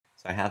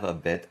So I have a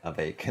bit of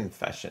a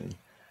confession.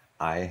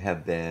 I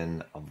have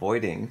been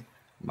avoiding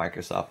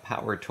Microsoft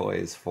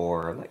PowerToys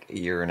for like a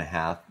year and a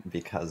half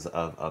because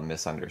of a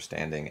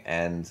misunderstanding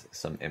and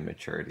some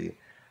immaturity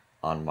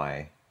on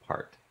my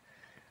part.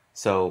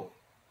 So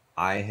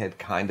I had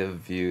kind of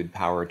viewed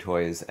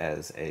PowerToys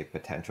as a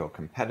potential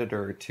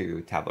competitor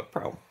to Tablet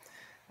Pro.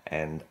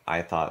 And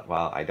I thought,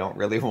 well, I don't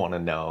really want to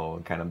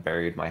know, kind of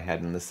buried my head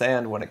in the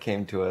sand when it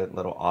came to it,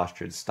 little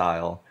ostrich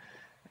style,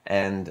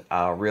 and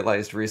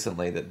realized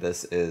recently that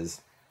this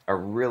is a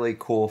really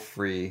cool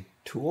free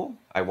tool.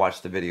 I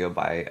watched a video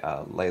by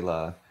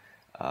Layla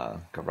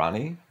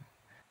Garani,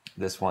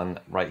 this one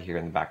right here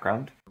in the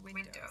background.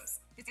 Windows.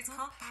 It's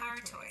called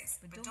PowerToys,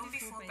 but don't be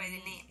fooled by the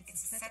name.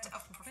 It's a set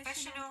of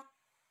professional.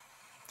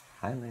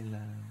 Hi,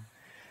 Layla.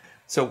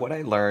 So what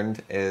I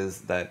learned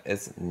is that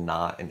it's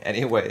not in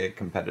any way a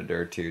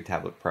competitor to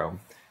Tablet Pro,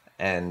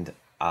 and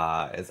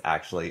it's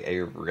actually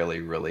a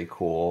really, really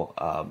cool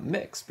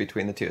mix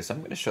between the two. So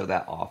I'm going to show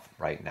that off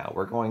right now.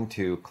 We're going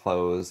to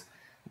close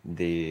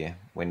the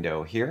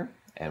window here,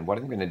 and what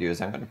I'm going to do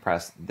is I'm going to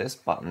press this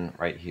button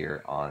right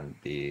here on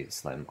the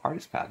Slim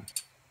Artist Pad.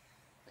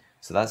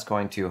 So that's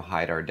going to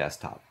hide our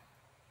desktop.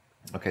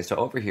 Okay, so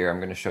over here I'm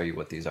going to show you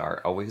what these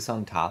are. Always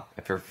on top.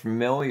 If you're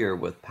familiar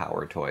with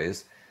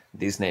PowerToys,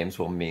 these names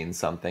will mean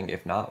something.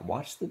 If not,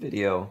 watch the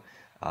video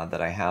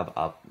that I have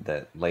up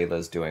that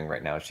Layla's doing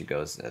right now. She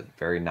goes a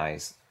very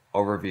nice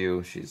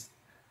overview. She's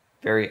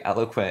very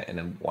eloquent and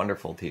a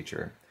wonderful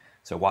teacher.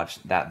 So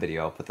watch that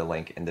video. I'll put the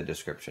link in the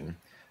description.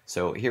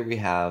 So here we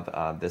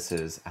have, this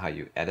is how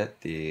you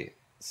edit the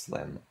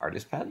Slim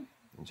Artist Pad.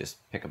 Just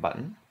pick a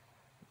button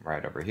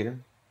right over here,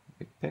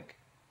 pick,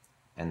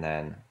 and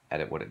then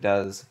edit what it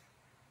does.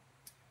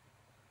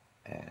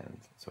 And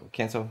so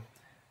cancel.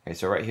 Okay,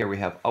 so right here we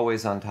have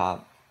always on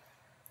top,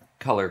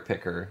 color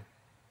picker,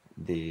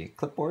 the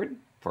clipboard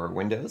for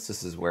Windows.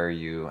 This is where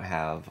you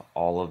have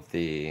all of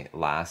the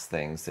last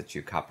things that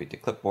you copied to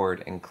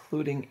clipboard,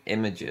 including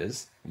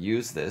images.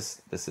 Use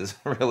this. This is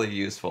really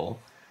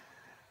useful.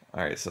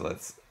 All right, so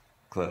let's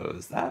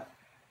close that.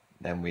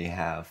 Then we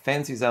have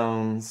fancy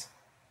zones,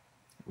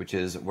 which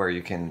is where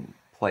you can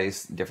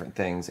place different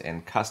things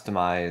in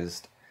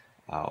customized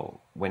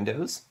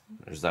windows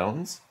or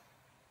zones.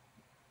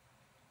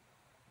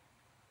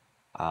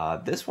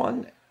 This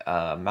one,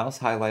 mouse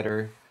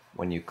highlighter,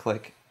 when you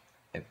click,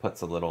 it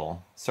puts a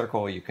little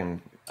circle. You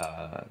can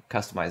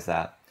customize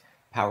that.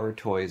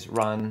 PowerToys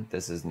Run,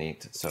 this is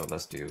neat. So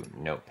let's do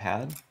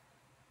Notepad.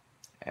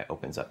 It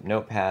opens up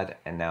Notepad,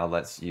 and now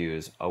let's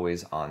use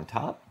Always on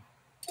Top.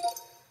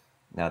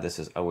 Now this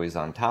is always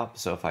on top,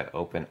 so if I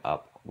open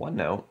up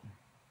OneNote,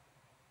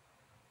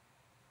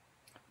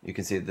 you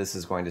can see that this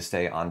is going to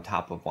stay on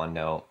top of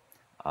OneNote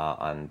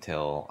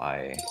until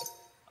I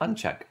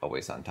uncheck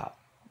Always on Top.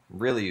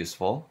 Really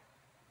useful.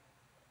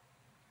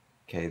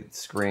 Okay,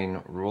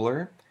 screen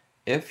ruler.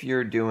 If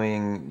you're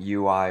doing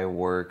UI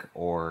work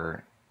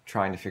or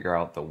trying to figure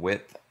out the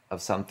width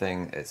of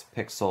something, its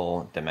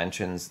pixel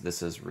dimensions,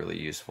 this is really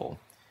useful.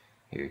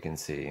 Here you can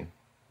see,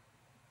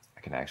 I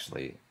can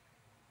actually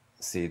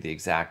see the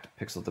exact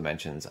pixel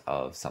dimensions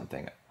of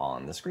something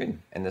on the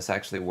screen. And this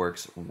actually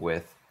works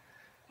with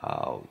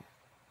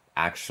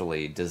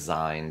actually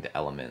designed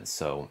elements.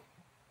 So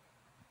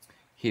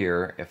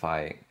here, if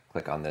I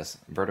click on this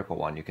vertical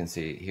one, you can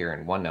see here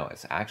in OneNote,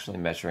 it's actually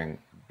measuring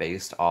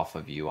based off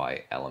of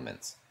UI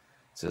elements.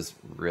 This is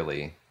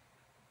really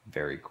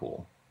very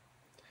cool.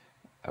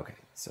 Okay,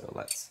 so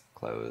let's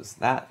close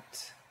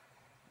that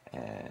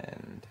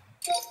and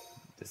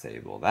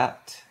disable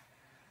that.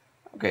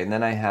 Okay, and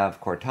then I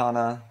have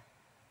Cortana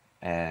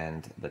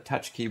and the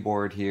touch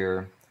keyboard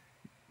here.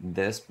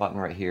 This button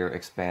right here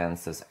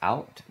expands this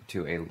out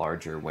to a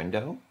larger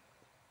window.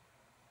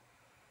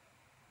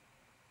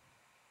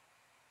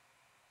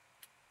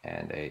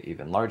 And a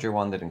even larger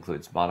one that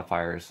includes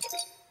modifiers.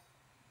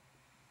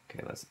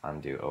 Okay, let's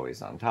undo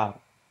always on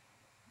top.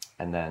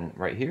 And then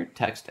right here,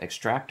 text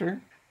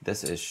extractor.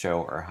 This is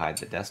show or hide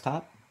the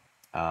desktop.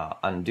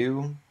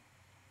 Undo.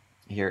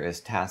 Here is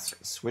task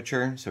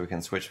switcher, so we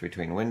can switch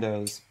between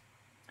windows.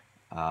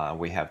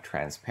 We have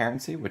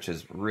transparency, which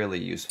is really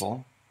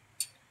useful.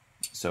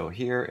 So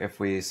here, if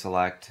we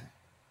select,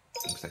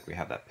 looks like we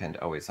have that pinned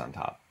always on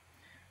top.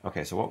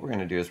 Okay, so what we're going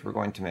to do is we're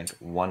going to make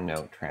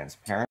OneNote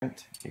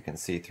transparent. You can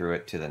see through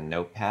it to the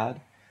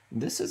notepad.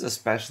 This is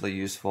especially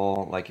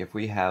useful, like if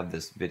we have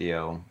this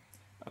video.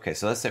 Okay,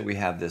 so let's say we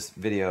have this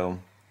video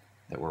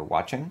that we're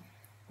watching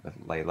with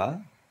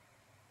Layla,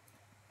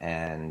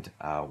 and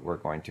we're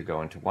going to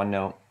go into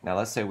OneNote. Now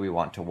let's say we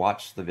want to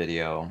watch the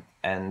video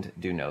and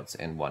do notes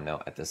in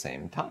OneNote at the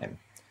same time.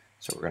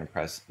 So we're going to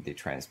press the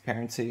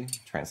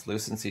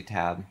translucency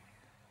tab,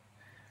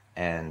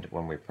 and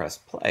when we press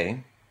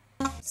play,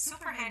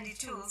 Super handy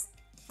tools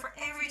for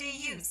everyday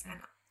use.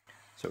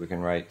 So we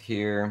can write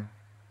here,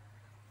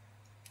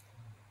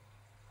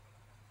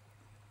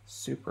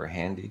 super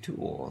handy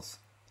tools.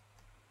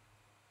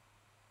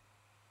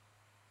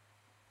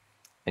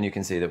 And you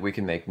can see that we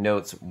can make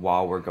notes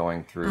while we're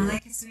going through.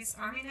 Like a Swiss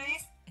Army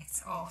knife,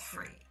 it's all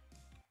free.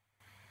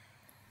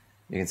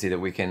 You can see that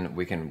we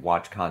can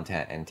watch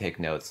content and take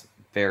notes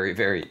very,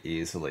 very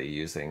easily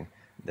using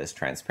this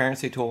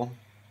transparency tool.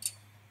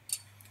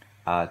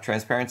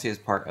 Transparency is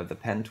part of the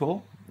pen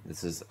tool.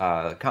 This is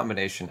a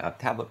combination of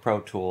Tablet Pro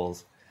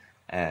tools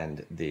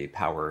and the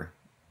PowerToys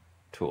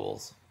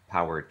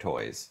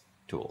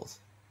tools.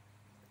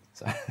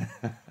 So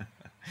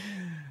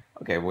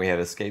okay, we have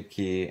escape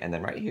key, and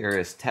then right here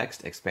is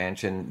text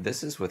expansion.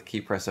 This is with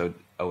KeyPress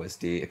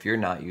OSD. If you're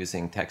not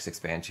using text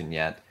expansion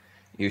yet,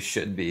 you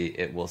should be.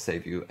 It will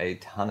save you a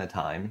ton of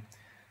time.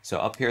 So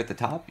up here at the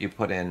top, you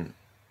put in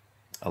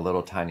a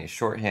little tiny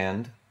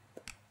shorthand.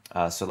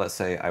 So let's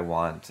say I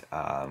want,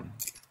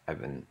 I've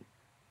been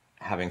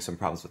having some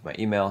problems with my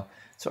email.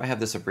 So I have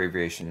this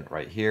abbreviation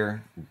right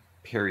here,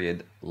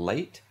 period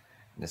late,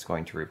 and it's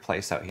going to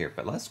replace out here.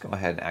 But let's go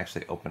ahead and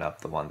actually open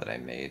up the one that I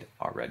made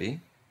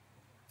already.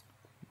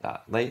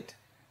 Late.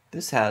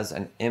 This has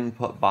an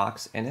input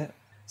box in it.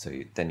 So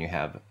then you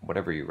have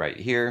whatever you write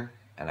here,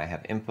 and I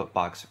have input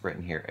box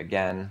written here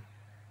again.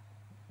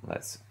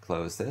 Let's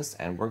close this,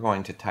 and we're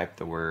going to type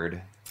the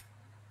word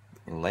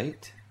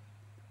late,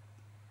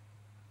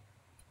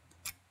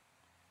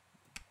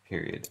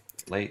 period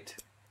late,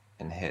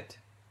 and hit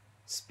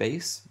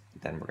space.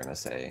 Then we're going to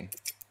say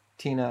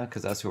Tina,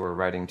 because that's who we're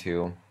writing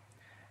to.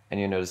 And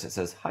you notice it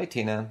says, "Hi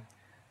Tina,"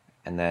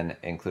 and then it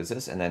includes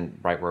this, and then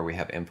right where we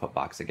have input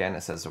box again,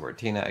 it says the word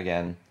Tina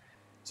again.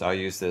 So I'll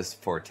use this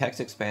for text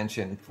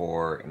expansion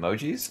for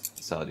emojis.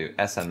 So I'll do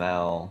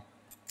SML,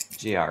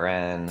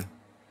 GRN,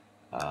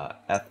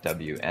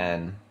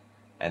 FWN,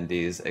 and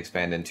these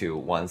expand into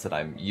ones that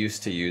I'm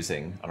used to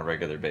using on a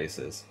regular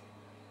basis.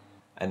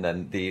 And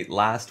then the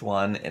last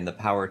one in the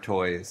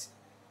PowerToys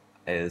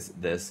is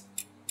this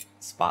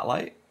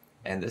spotlight,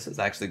 and this is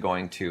actually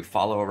going to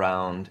follow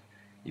around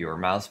your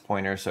mouse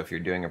pointer. So if you're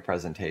doing a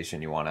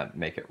presentation, you want to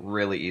make it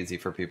really easy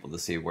for people to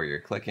see where you're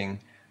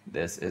clicking.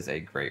 This is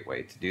a great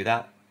way to do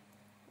that.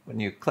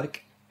 When you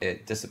click,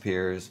 it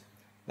disappears.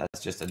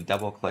 That's just a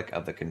double click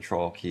of the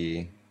control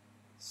key.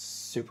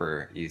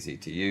 Super easy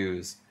to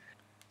use.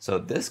 So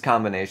this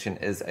combination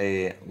is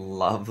a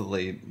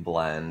lovely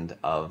blend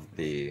of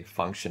the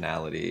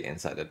functionality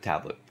inside of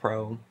Tablet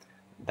Pro,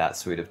 that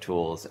suite of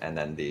tools, and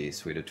then the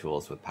suite of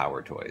tools with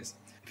PowerToys.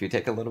 If you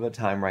take a little bit of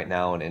time right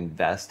now and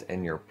invest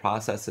in your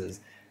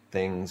processes,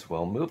 things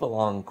will move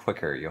along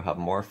quicker. You'll have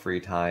more free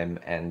time,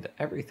 and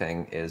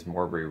everything is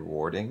more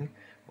rewarding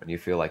when you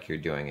feel like you're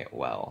doing it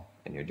well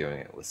and you're doing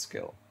it with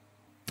skill.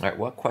 All right,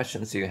 what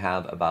questions do you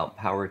have about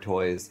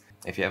PowerToys?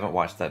 If you haven't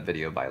watched that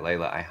video by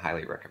Layla, I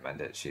highly recommend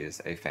it. She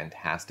is a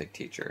fantastic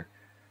teacher.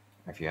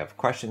 If you have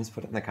questions,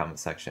 put it in the comment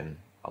section.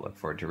 I'll look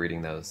forward to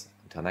reading those.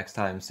 Until next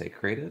time, stay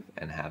creative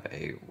and have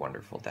a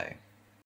wonderful day.